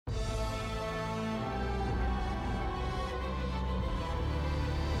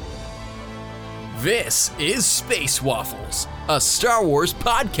This is Space Waffles, a Star Wars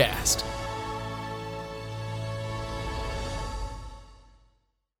podcast.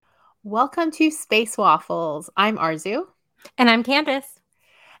 Welcome to Space Waffles. I'm Arzu. And I'm Candace.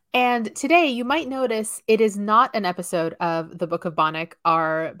 And today you might notice it is not an episode of the Book of Bonnick,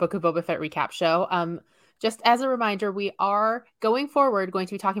 our Book of Boba Fett recap show. Just as a reminder, we are going forward going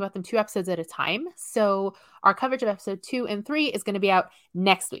to be talking about them 2 episodes at a time. So our coverage of episode 2 and 3 is going to be out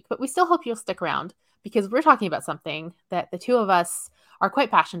next week. But we still hope you'll stick around because we're talking about something that the two of us are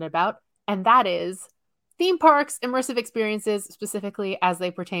quite passionate about. And that is theme parks, immersive experiences, specifically as they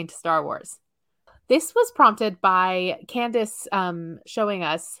pertain to Star Wars. This was prompted by Candace showing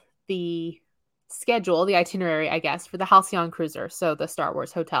us the schedule, the itinerary, I guess, for the Halcyon Cruiser, so the Star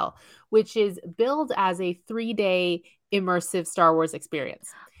Wars hotel, which is billed as a 3-day immersive Star Wars experience.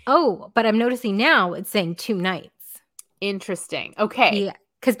 Oh, but I'm noticing now it's saying 2 nights. Interesting. Okay. Yeah,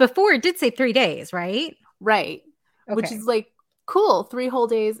 because before it did say 3 days, right? Right. Okay. Which is like, cool, 3 whole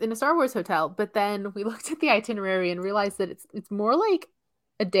days in a Star Wars hotel. But then we looked at the itinerary and realized that it's more like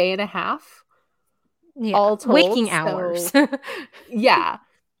a day and a half. Yeah. All told. Waking hours. Yeah.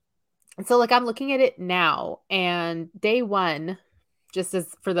 So like I'm looking at it now, and day 1, just as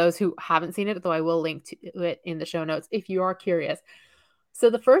for those who haven't seen it, though I will link to it in the show notes if you are curious. So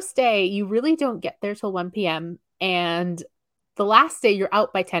the first day you really don't get there till 1 p.m. and the last day you're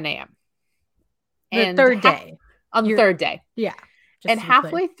out by 10 a.m. The third day. On the third day. Yeah. And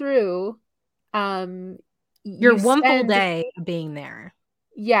halfway through, you're one full day of being there.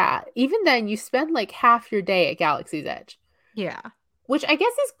 Yeah. Even then you spend like half your day at Galaxy's Edge. Yeah. Which I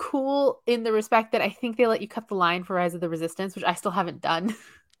guess is cool in the respect that I think they let you cut the line for Rise of the Resistance, which I still haven't done. So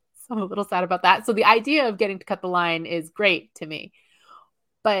I'm a little sad about that. So the idea of getting to cut the line is great to me.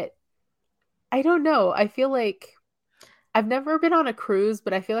 But I don't know. I feel like I've never been on a cruise,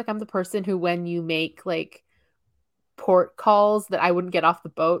 but I feel like I'm the person who, when you make like port calls, that I wouldn't get off the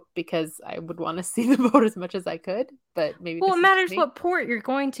boat because I would want to see the boat as much as I could. But maybe it matters what port you're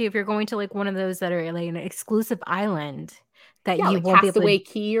going to. If you're going to like one of those that are like an exclusive island that you like won't be able to... Castaway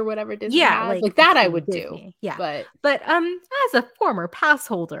Key or whatever Disney has. Like that I would Disney. do. Yeah. But as a former pass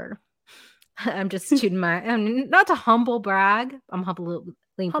holder, I'm just shooting not to humble brag. I'm humbly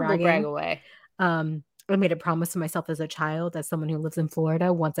bragging. Brag away. I made a promise to myself as a child, as someone who lives in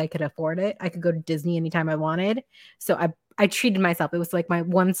Florida, once I could afford it, I could go to Disney anytime I wanted. So I treated myself. It was like my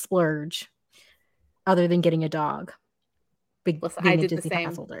one splurge other than getting a dog. Listen, I did the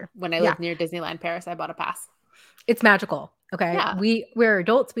same when I lived near Disneyland Paris. I bought a pass. It's magical. Okay. Yeah. We're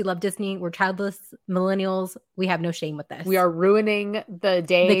adults. We love Disney. We're childless millennials. We have no shame with this. We are ruining the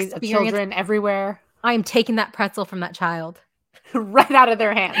days of children everywhere. I am taking that pretzel from that child. Right out of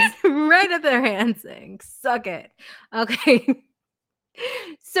their hands. Right out of their hands. Suck it. Okay.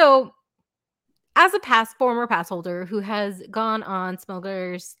 So as a former pass holder who has gone on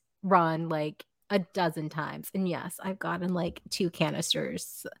Smuggler's Run like a dozen times, and yes, I've gotten like 2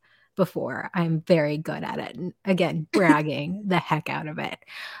 canisters before. I'm very good at it. And again, bragging the heck out of it.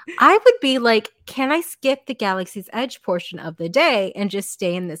 I would be like, can I skip the Galaxy's Edge portion of the day and just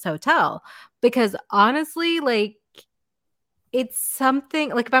stay in this hotel? Because honestly, like, it's something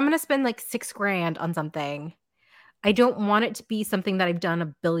like if I'm going to spend like $6,000 on something, I don't want it to be something that I've done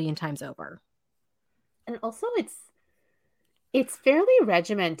a billion times over. And also it's fairly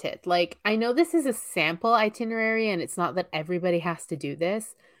regimented. Like, I know this is a sample itinerary and it's not that everybody has to do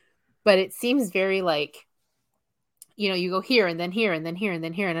this, but it seems very like, you go here and then here and then here and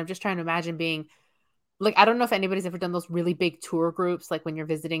then here. And I'm just trying to imagine being like, I don't know if anybody's ever done those really big tour groups, like when you're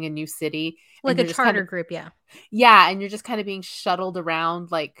visiting a new city. Like a charter group, yeah. Yeah, and you're just kind of being shuttled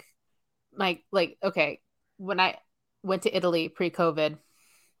around like, okay, when I went to Italy pre-COVID,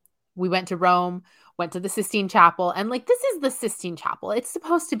 we went to Rome, went to the Sistine Chapel, and like, this is the Sistine Chapel. It's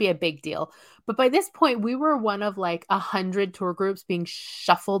supposed to be a big deal. But by this point, we were one of like 100 tour groups being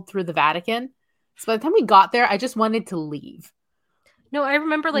shuffled through the Vatican. So by the time we got there, I just wanted to leave. No, I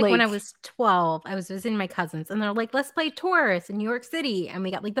remember like when I was 12, I was visiting my cousins and they're like, let's play tourists in New York City. And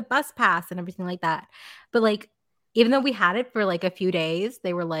we got like the bus pass and everything like that. But like, even though we had it for like a few days,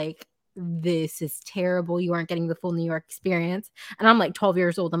 they were like, this is terrible. You aren't getting the full New York experience. And I'm like 12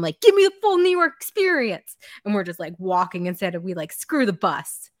 years old. I'm like, give me the full New York experience. And we're just like walking instead of we like, screw the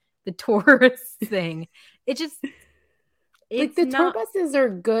bus, the tourist thing. It just, like the tour buses are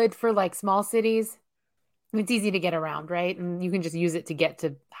good for like small cities. It's easy to get around, right? And you can just use it to get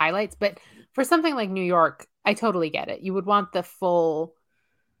to highlights. But for something like New York, I totally get it. You would want the full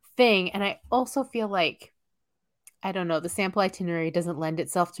thing. And I also feel like, I don't know, the sample itinerary doesn't lend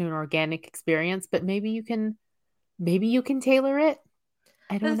itself to an organic experience, but maybe you can tailor it.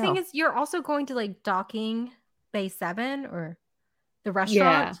 I But don't the know. thing is, you're also going to like Docking Bay 7 or the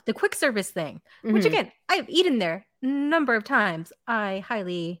restaurant, Yeah. the quick service thing, which Mhm. again, I've eaten there a number of times. I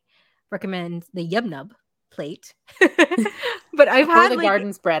highly recommend the Yum Nub plate. But I've Or had the like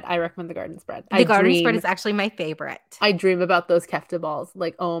garden spread. I recommend the garden spread. the garden spread is actually my favorite. I dream about those kefta balls.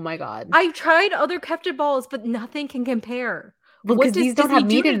 Like, oh my God. I've tried other kefta balls, but nothing can compare. Well, What because does these don't Disney have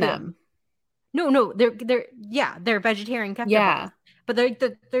do meat to in them? them. No, they're vegetarian kefta Yeah. balls, but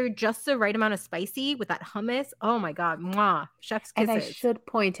they're just the right amount of spicy with that hummus. Oh my God, mwah, chef's And kisses. I should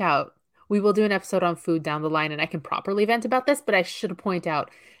point out, we will do an episode on food down the line, and I can properly vent about this, but I should point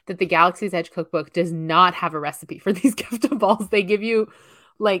out that the Galaxy's Edge cookbook does not have a recipe for these kefta balls. They give you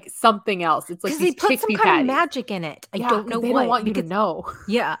like something else. It's like Because they these put some chickpea kind patties. of magic in it. I Yeah, don't know 'cause they what. don't want you to because know.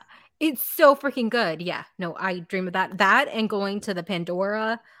 Yeah, it's so freaking good. Yeah, no, I dream of that. That and going to the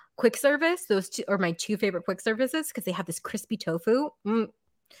Pandora quick service. Those two are my two favorite quick services because they have this crispy tofu.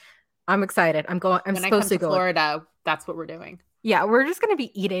 I'm excited. I'm going. I'm When I come supposed to to go. Florida, that's what we're doing. Yeah, we're just gonna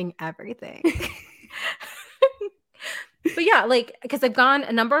be eating everything. But yeah, like because I've gone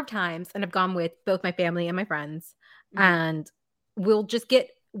a number of times and I've gone with both my family and my friends, Mhm. and we'll just get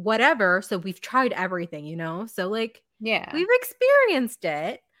whatever. So we've tried everything, So like Yeah. we've experienced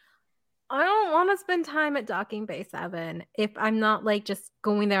it. I don't want to spend time at Docking Bay 7 if I'm not like just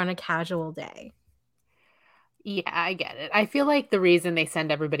going there on a casual day. Yeah, I get it. I feel like the reason they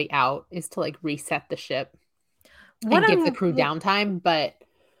send everybody out is to like reset the ship and give the crew downtime, but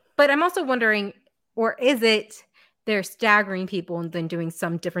I'm also wondering, or is it they're staggering people and then doing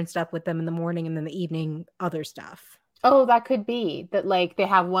some different stuff with them in the morning and then the evening other stuff? oh, that could be that like they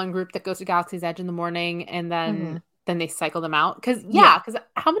have one group that goes to Galaxy's Edge in the morning and then they cycle them out. Because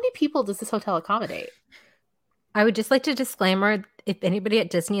how many people does this hotel accommodate? I would just like to disclaimer, if anybody at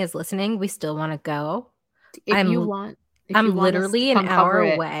Disney is listening, we still want to go. I'm literally an hour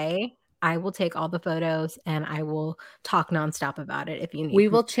away. I will take all the photos and I will talk nonstop about it if you need. We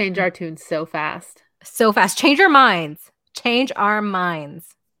will change our tune so fast. So fast. Change our minds. Change our minds.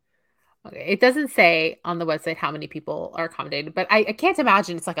 Okay. It doesn't say on the website how many people are accommodated, but I can't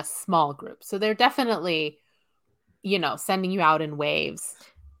imagine it's like a small group. So they're definitely, sending you out in waves.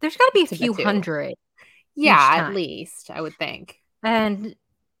 There's got to be a few hundred. Yeah, at least, I would think. And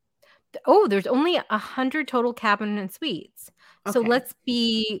there's only 100 total cabin and suites. Okay. So let's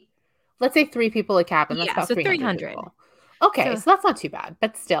say 3 people a cabin. That's about 300 people. Okay, so that's not too bad.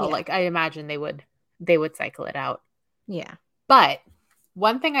 But still, like I imagine they would cycle it out. Yeah. But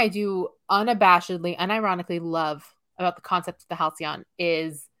one thing I do unabashedly, unironically love about the concept of the Halcyon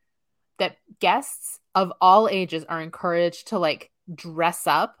is that guests of all ages are encouraged to like dress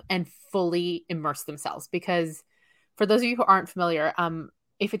up and fully immerse themselves. Because for those of you who aren't familiar,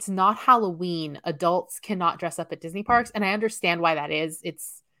 if it's not Halloween, adults cannot dress up at Disney parks. And I understand why that is.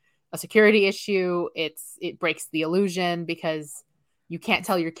 It's a security issue. It breaks the illusion because you can't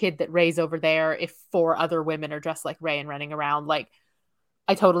tell your kid that Rey's over there if 4 other women are dressed like Rey and running around. Like,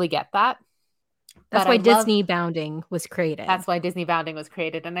 I totally get that. That's why Disney Bounding was created. That's why Disney Bounding was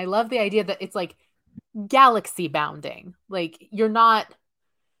created. And I love the idea that it's like galaxy bounding. Like, you're not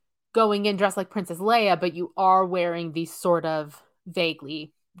going in dressed like Princess Leia, but you are wearing these sort of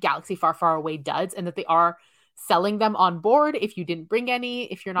vaguely galaxy far, far away duds, and that they are selling them on board if you didn't bring any,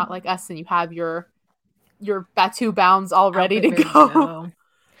 if you're not like us and you have your Batuu bounds all ready to go.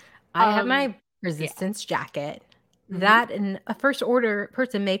 I have my Resistance jacket. That and a First Order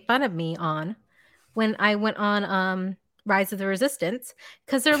person made fun of me on when I went on Rise of the Resistance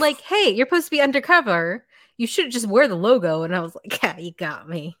because they're like, hey, you're supposed to be undercover. You should just wear the logo. And I was like, yeah, you got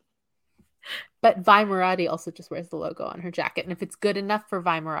me. But Vi Moradi also just wears the logo on her jacket. And if it's good enough for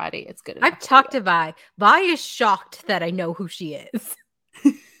Vi Moradi, it's good enough. I've talked to Vi. Vi is shocked that I know who she is.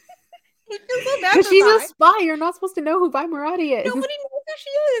 Because she's a spy. You're not supposed to know who Vi Moradi is. Nobody knows who she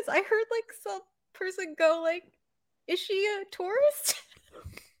is. I heard like some person go like, is she a tourist?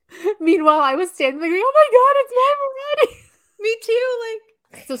 Meanwhile, I was standing there going, oh my God, it's Vi Moradi. Me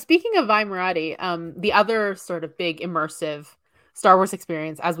too. So speaking of Vi Moradi, the other sort of big immersive Star Wars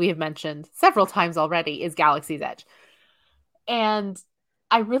experience, as we have mentioned several times already, is Galaxy's Edge. And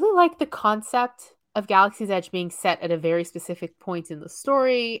I really like the concept of Galaxy's Edge being set at a very specific point in the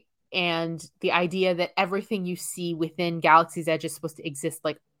story, and the idea that everything you see within Galaxy's Edge is supposed to exist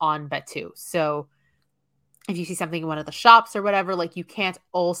like on Batuu. So if you see something in one of the shops or whatever, like you can't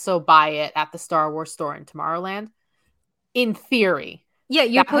also buy it at the Star Wars store in Tomorrowland. In theory. Yeah,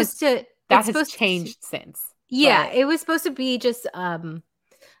 you're supposed to. That has changed since. Yeah, it was supposed to be just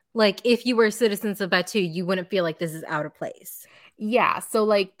like if you were citizens of Batuu, you wouldn't feel like this is out of place. Yeah, so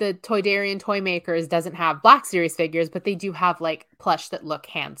like the Toydarian Toy Makers doesn't have Black Series figures, but they do have like plush that look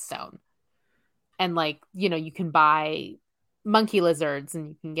hand sewn. And like, you can buy monkey lizards and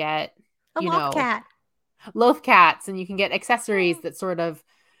you can get, A loft cat. loaf cats, and you can get accessories that sort of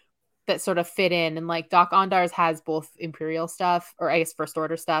fit in. And like Doc Ondars has both Imperial stuff, or I guess First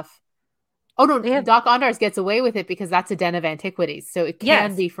Order stuff. Oh no, Doc Ondars gets away with it because that's a den of antiquities. So it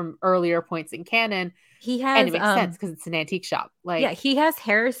can be from earlier points in canon. He has, and it makes sense because it's an antique shop. Like, he has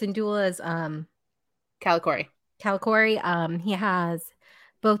Hera Syndulla's Calicori. He has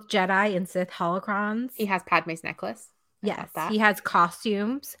both Jedi and Sith holocrons. He has Padme's necklace. Yes, he has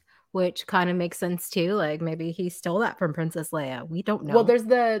costumes, which kind of makes sense too. Like maybe he stole that from Princess Leia. We don't know. Well, there's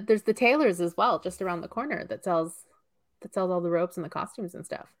the tailors as well, just around the corner that sells all the robes and the costumes and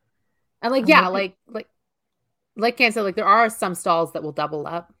stuff. And like, like Cam said, like there are some stalls that will double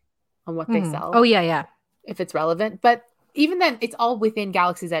up on what they sell. Oh yeah. If it's relevant. But even then, it's all within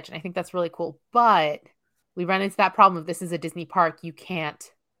Galaxy's Edge, and I think that's really cool. But we run into that problem of this is a Disney park. You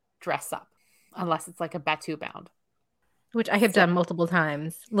can't dress up unless it's like a Batuu bound. Which I have done multiple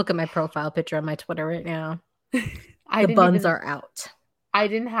times. Look at my profile picture on my Twitter right now. The buns are out. I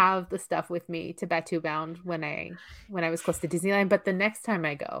didn't have the stuff with me to Batuu bound when I was close to Disneyland, but the next time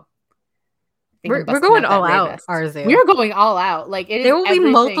I go, we're going all out, Arzu. We're going all out. Like there will be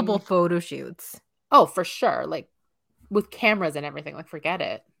multiple photo shoots. Oh, for sure. Like with cameras and everything. Like forget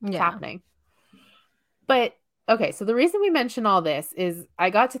it. It's happening. But okay, so the reason we mention all this is I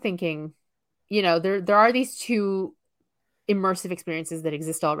got to thinking, there are these two immersive experiences that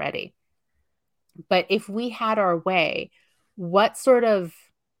exist already. But if we had our way, what sort of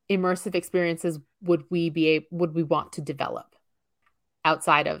immersive experiences would we want to develop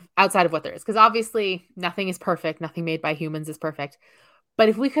outside of what there is? Because obviously nothing is perfect. Nothing made by humans is perfect. But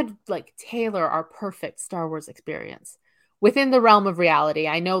if we could like tailor our perfect Star Wars experience within the realm of reality,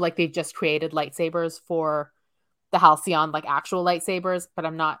 I know like they've just created lightsabers for the Halcyon, like actual lightsabers, but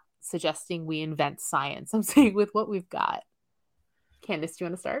I'm not suggesting we invent science. I'm saying with what we've got. Candace, do you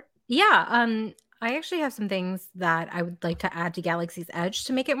want to start? Yeah. I actually have some things that I would like to add to Galaxy's Edge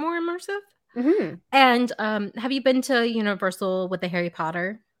to make it more immersive. Mm-hmm. And have you been to Universal with the Harry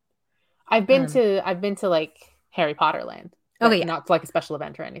Potter? I've been to like Harry Potter Land. Okay, not like a special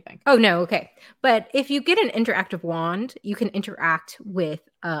event or anything. Oh no, okay. But if you get an interactive wand, you can interact with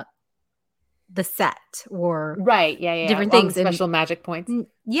the set or different things, special magic points.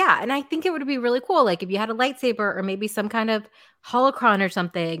 Yeah, and I think it would be really cool. Like if you had a lightsaber or maybe some kind of holocron or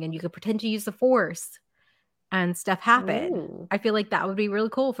something, and you could pretend to use the Force and stuff happen. Ooh. I feel like that would be really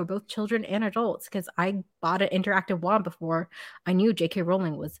cool for both children and adults because I bought an interactive wand before I knew J.K.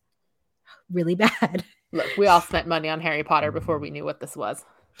 Rowling was really bad. Look, we all spent money on Harry Potter before we knew what this was.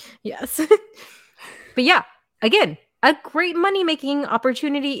 Yes. But yeah, again, a great money-making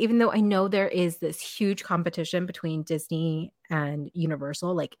opportunity, even though I know there is this huge competition between Disney and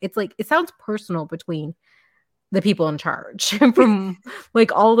Universal. Like it sounds personal between the people in charge from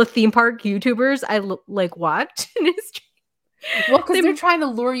like all the theme park YouTubers I watched. Well, because they're trying to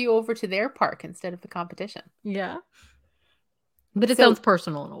lure you over to their park instead of the competition. Yeah. But it sounds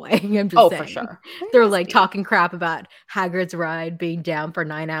personal in a way. I'm just saying. For sure. They're like talking crap about Hagrid's ride being down for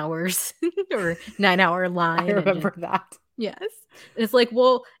 9 hours or 9-hour line. I remember that. Yes. It's like,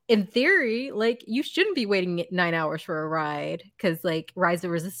 well, in theory, like you shouldn't be waiting 9 hours for a ride because like Rise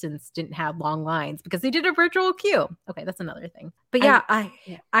of Resistance didn't have long lines because they did a virtual queue. Okay, that's another thing. But yeah,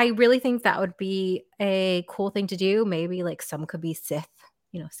 I really think that would be a cool thing to do. Maybe like some could be Sith,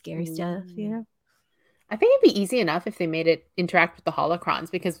 scary stuff, I think it'd be easy enough if they made it interact with the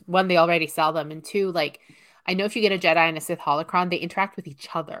holocrons because one, they already sell them, and two, like I know if you get a Jedi and a Sith holocron, they interact with each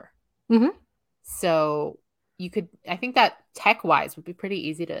other. Mm-hmm. So you could, I think that tech-wise would be pretty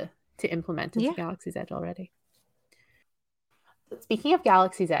easy to implement into Galaxy's Edge already. Speaking of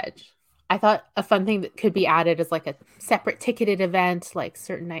Galaxy's Edge, I thought a fun thing that could be added as like a separate ticketed event, like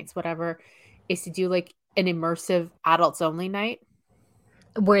certain nights, whatever, is to do like an immersive adults only night.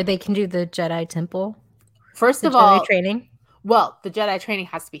 Where they can do the Jedi Temple. First of all, training. Well, the Jedi training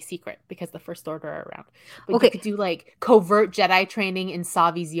has to be secret because the First Order are around. But you could do like covert Jedi training in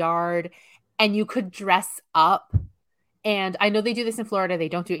Savi's yard, and you could dress up. And I know they do this in Florida. They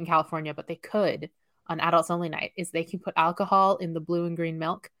don't do it in California, but they could on adults only night. Is they can put alcohol in the blue and green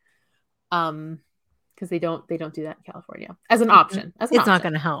milk, because they don't do that in California as an option. It's not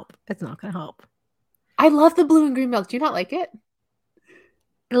going to help. It's not going to help. I love the blue and green milk. Do you not like it?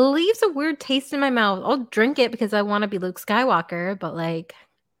 It leaves a weird taste in my mouth. I'll drink it because I want to be Luke Skywalker, but like...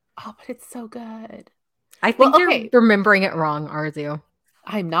 Oh, but it's so good. I think you're remembering it wrong, Arzu.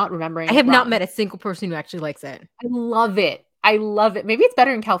 I'm not remembering I have not met a single person who actually likes it. I love it. I love it. Maybe it's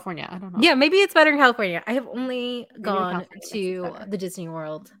better in California. I don't know. Yeah, maybe it's better in California. I have only Maybe gone California makes it to better. the Disney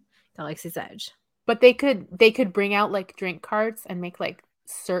World, Galaxy's Edge. But they could bring out like drink carts and make like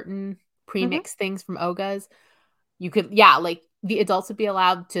certain Mm-hmm. pre-mixed things from Oga's. You could, yeah, like the adults would be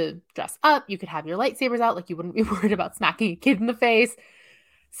allowed to dress up. You could have your lightsabers out. Like you wouldn't be worried about smacking a kid in the face.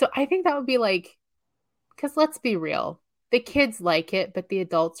 So I think that would be like, because let's be real, the kids like it, but the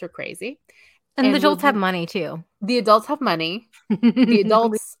adults are crazy. And the And adults have money too. the adults have money. The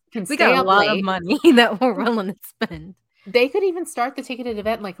adults can We stay got a up lot late. of money that we're willing to spend. They could even start the ticketed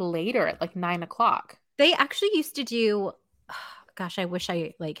event like later at like 9:00. They actually used to do, gosh, I wish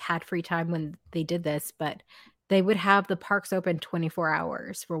I like had free time when they did this, but they would have the parks open 24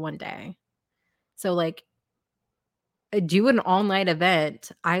 hours for one day. So like do an all-night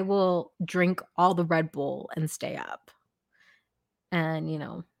event. I will drink all the Red Bull and stay up. And,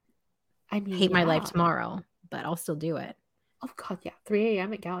 I mean, hate my life yeah. tomorrow, but I'll still do it. Oh God, yeah, 3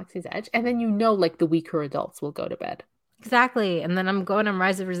 a.m. at Galaxy's Edge, and then like the weaker adults will go to bed. Exactly. And then I'm going on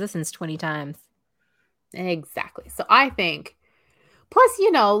Rise of Resistance 20 times. Exactly. So I think, plus,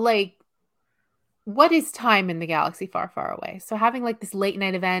 like, what is time in the galaxy far, far away? So having like this late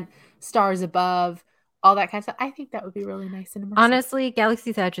night event, stars above, all that kind of stuff, I think that would be really nice and immersive. Honestly,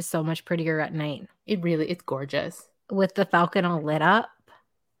 Galaxy's Edge is so much prettier at night. It's gorgeous. With the Falcon all lit up.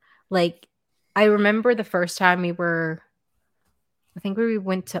 Like, I remember the first time I think we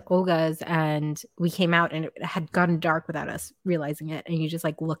went to Oga's and we came out and it had gotten dark without us realizing it. And you just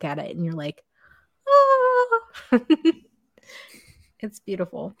like look at it and you're like, ah. It's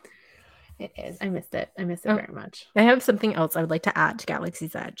beautiful. It is. I missed it. I miss it very much. I have something else I would like to add to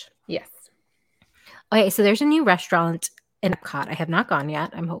Galaxy's Edge. Yes. Okay, so there's a new restaurant in Epcot. I have not gone yet.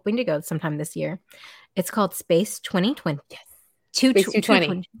 I'm hoping to go sometime this year. It's called Space 2020. Yes. Space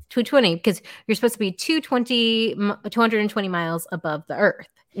 220. 220, because you're supposed to be 220 miles above the Earth.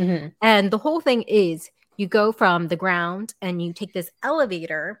 Mm-hmm. And the whole thing is you go from the ground and you take this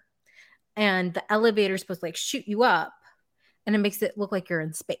elevator, and the elevator is supposed to like shoot you up, and it makes it look like you're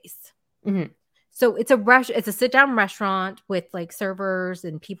in space. Mm-hmm. So it's a sit-down restaurant with like servers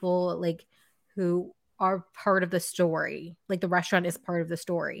and people like who are part of the story. Like the restaurant is part of the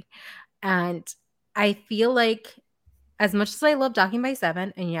story. And I feel like as much as I love Docking by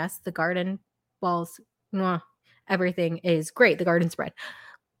 7, and yes, the garden walls, everything is great. The garden spread.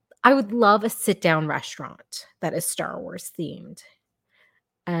 I would love a sit-down restaurant that is Star Wars themed.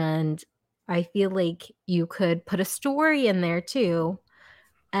 And I feel like you could put a story in there too.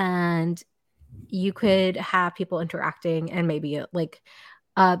 And you could have people interacting and maybe like,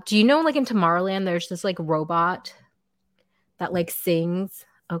 do you know like in Tomorrowland, there's this like robot that like sings.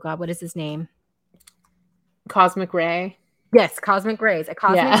 Oh God, what is his name? Cosmic Ray. Yes, Cosmic Rays. A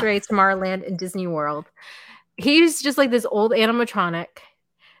Cosmic Ray Tomorrowland in Disney World. He's just like this old animatronic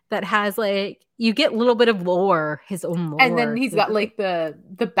that has like, you get a little bit of lore, his own lore. And then he's got like the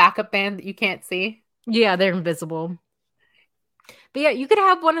backup band that you can't see. Yeah, they're invisible. But yeah, you could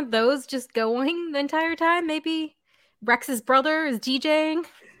have one of those just going the entire time. Maybe Rex's brother is DJing.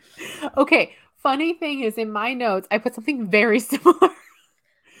 Okay, funny thing is in my notes, I put something very similar.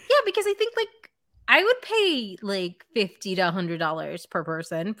 Yeah, because I think like I would pay like $50 to $100 per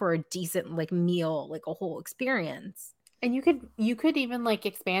person for a decent like meal, like a whole experience. And you could even like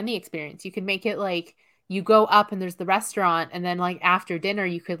expand the experience. You could make it like you go up and there's the restaurant, and then like after dinner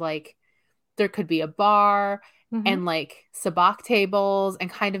you could like there could be a bar and like sabacc tables, and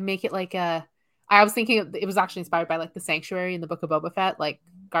kind of make it like I was thinking it was actually inspired by like the Sanctuary in the Book of Boba Fett, like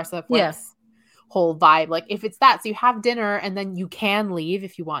Garza Flick's whole vibe. Like if it's that, so you have dinner and then you can leave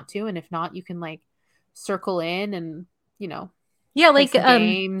if you want to, and if not, you can like circle in and like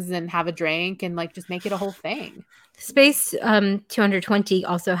games and have a drink and like just make it a whole thing. Space 220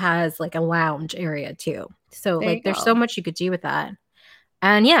 also has like a lounge area too, so like there's so much you could do with that.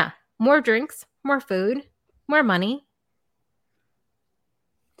 And yeah, more drinks, more food, more money.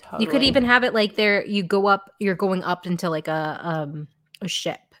 Totally. You could even have it like you're going up into like a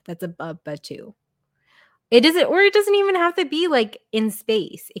ship that's above but too. It doesn't even have to be like in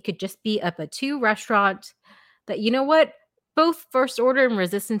space. It could just be a Batuu restaurant that, you know what, both First Order and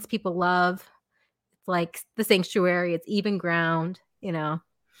Resistance people love. It's like the Sanctuary. It's even ground, Yeah.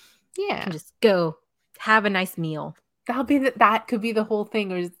 And just go have a nice meal. That could be the whole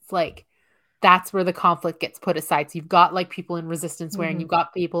thing. Or it's like, that's where the conflict gets put aside. So you've got like people in Resistance wearing, you've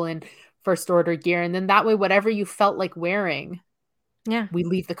got people in First Order gear. And then that way, whatever you felt like wearing, we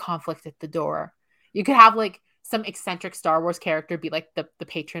leave the conflict at the door. You could have like some eccentric Star Wars character be like the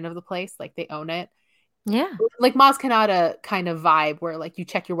patron of the place, like they own it. Yeah. Like Maz Kanata kind of vibe where like you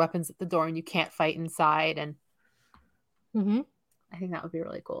check your weapons at the door and you can't fight inside. And Mm-hmm. I think that would be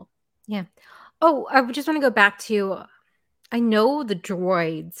really cool. Yeah. Oh, I just want to go back to, I know the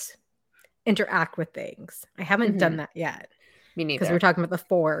droids interact with things. I haven't done that yet. Me Because neither. we're talking about the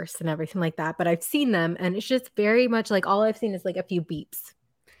Force and everything like that. But I've seen them, and it's just very much like all I've seen is like a few beeps.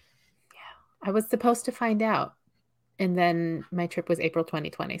 Yeah. I was supposed to find out. And then my trip was April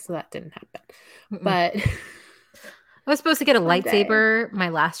 2020, so that didn't happen. Mm-mm. But I was supposed to get a lightsaber my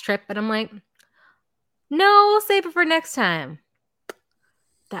last trip, but I'm like, no, we'll save it for next time.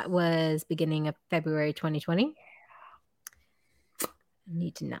 That was beginning of February 2020. I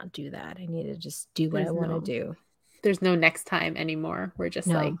need to not do that. I need to just do what I want to do. There's no next time anymore. We're just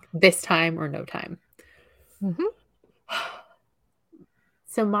No. like this time or no time. Mm-hmm.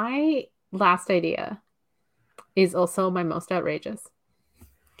 So my last idea is also my most outrageous.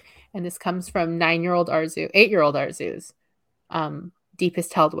 And this comes from 8-year-old Arzu's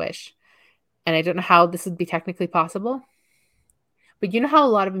deepest held wish. And I don't know how this would be technically possible. But you know how a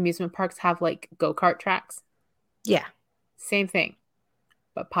lot of amusement parks have like go-kart tracks? Yeah. Same thing,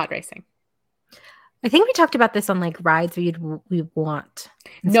 but pod racing. I think we talked about this on like rides we want.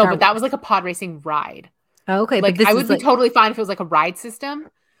 No, but that was like a pod racing ride. Oh, okay. Like but this I would be like... totally fine if it was like a ride system.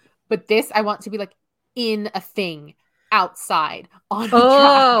 But this I want to be like in a thing outside on a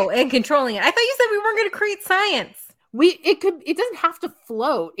track. And controlling it. I thought you said we weren't going to create science. It doesn't have to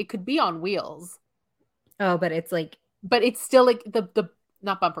float. It could be on wheels. Oh, but it's like, but it's still like the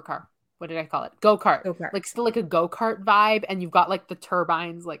not bumper car. What did I call it? Go-kart. Like still like a go-kart vibe, and you've got like the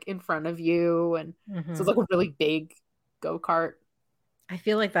turbines like in front of you, and so it's like a really big go-kart. I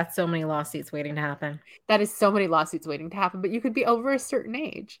feel like that's so many lawsuits waiting to happen. That is so many lawsuits waiting to happen, but you could be over a certain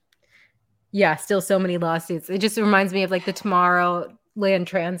age. Yeah, still so many lawsuits. It just reminds me of like the Tomorrowland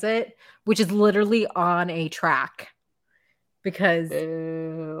Transit, which is literally on a track. Because,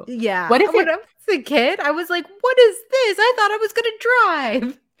 yeah. When I was a kid, I was like, what is this? I thought I was going to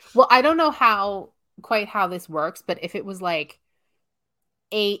drive. Well, I don't know quite how this works, but if it was like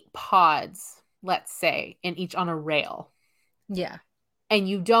 8 pods, let's say, and each on a rail. Yeah. And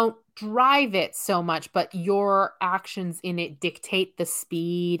you don't drive it so much, but your actions in it dictate the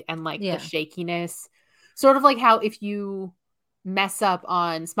speed and like the shakiness. Sort of like how if you mess up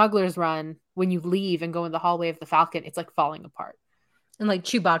on Smuggler's Run, when you leave and go in the hallway of the Falcon, it's like falling apart. And like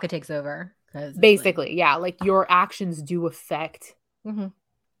Chewbacca takes over. Basically, like... yeah. Like your actions do affect the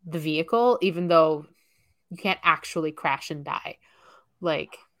vehicle, even though you can't actually crash and die.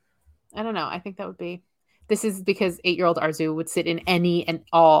 Like, I don't know. I think that would be... This is because 8-year-old Arzu would sit in any and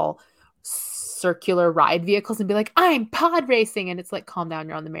all circular ride vehicles and be like, I'm pod racing. And it's like, calm down,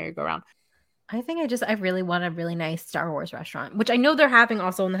 you're on the merry-go-round. I think I really want a really nice Star Wars restaurant, which I know they're having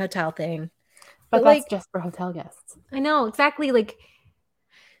also in the hotel thing. But that's like, just for hotel guests. I know, exactly. Like,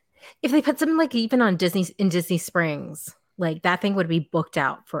 if they put something like even on Disney Springs, like that thing would be booked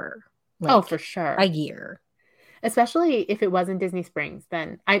out for like, for sure, a year. Especially if it was in Disney Springs,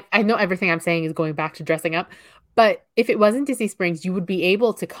 then I know everything I'm saying is going back to dressing up, but if it was in Disney Springs, you would be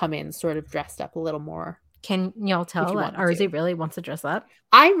able to come in sort of dressed up a little more. Can y'all tell that Arzu really wants to dress up?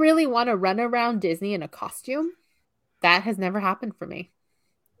 I really want to run around Disney in a costume. That has never happened for me,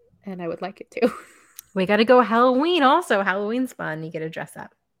 and I would like it to. We got to go Halloween also. Halloween's fun. You get to dress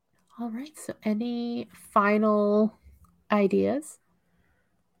up. All right. So any final ideas?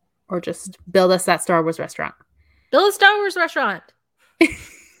 Or just build us that Star Wars restaurant? Build a Star Wars restaurant.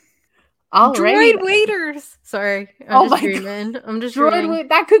 Droid waiters. Sorry. I'm just dreaming.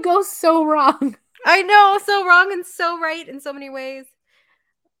 That could go so wrong. I know. So wrong and so right in so many ways.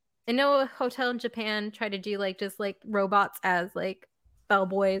 I know a hotel in Japan tried to do like just like robots as like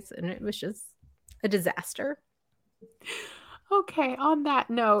bellboys, and it was just a disaster. Okay, on that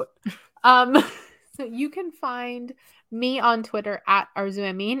note, so you can find me on Twitter at Arzu,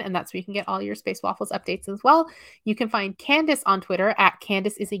 and that's where you can get all your Space Waffles updates as well. You can find Candace on Twitter at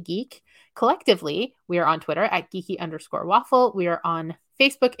CandaceIsAGeek. Collectively, we are on Twitter at geeky_waffle. We are on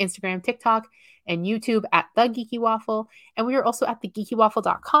Facebook, Instagram, TikTok, and YouTube at The Geeky Waffle. And we are also at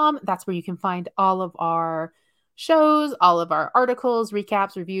thegeekywaffle.com. That's where you can find all of our shows, all of our articles,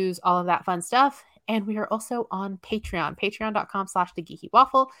 recaps, reviews, all of that fun stuff. And we are also on Patreon,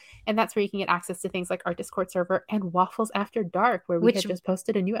 patreon.com/thegeekywaffle. And that's where you can get access to things like our Discord server and Waffles After Dark, where we have just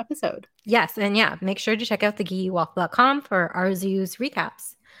posted a new episode. Yes. And yeah, make sure to check out thegeekywaffle.com for Arzu's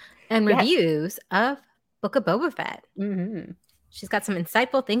recaps and reviews of Book of Boba Fett. Mm-hmm. She's got some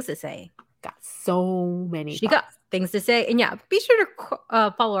insightful things to say. Got so many. She got things to say. And yeah, be sure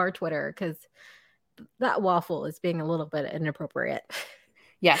to follow our Twitter, because that waffle is being a little bit inappropriate.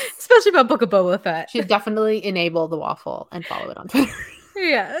 Yes. Especially about Book of Boba Fett. Should definitely enable the waffle and follow it on Twitter.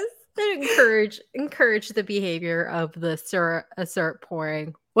 Yes. encourage the behavior of the syrup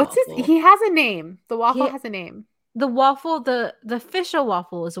pouring. What's waffle. his? He has a name. The waffle has a name. The waffle, the official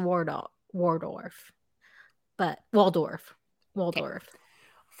waffle is Waldorf. But Waldorf. Okay.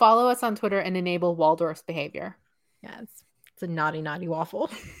 Follow us on Twitter and enable Waldorf's behavior. Yes. It's a naughty waffle.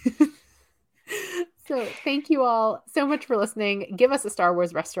 So thank you all so much for listening. Give us a Star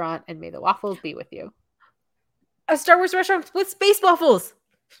Wars restaurant and may the waffles be with you. A Star Wars restaurant with space waffles.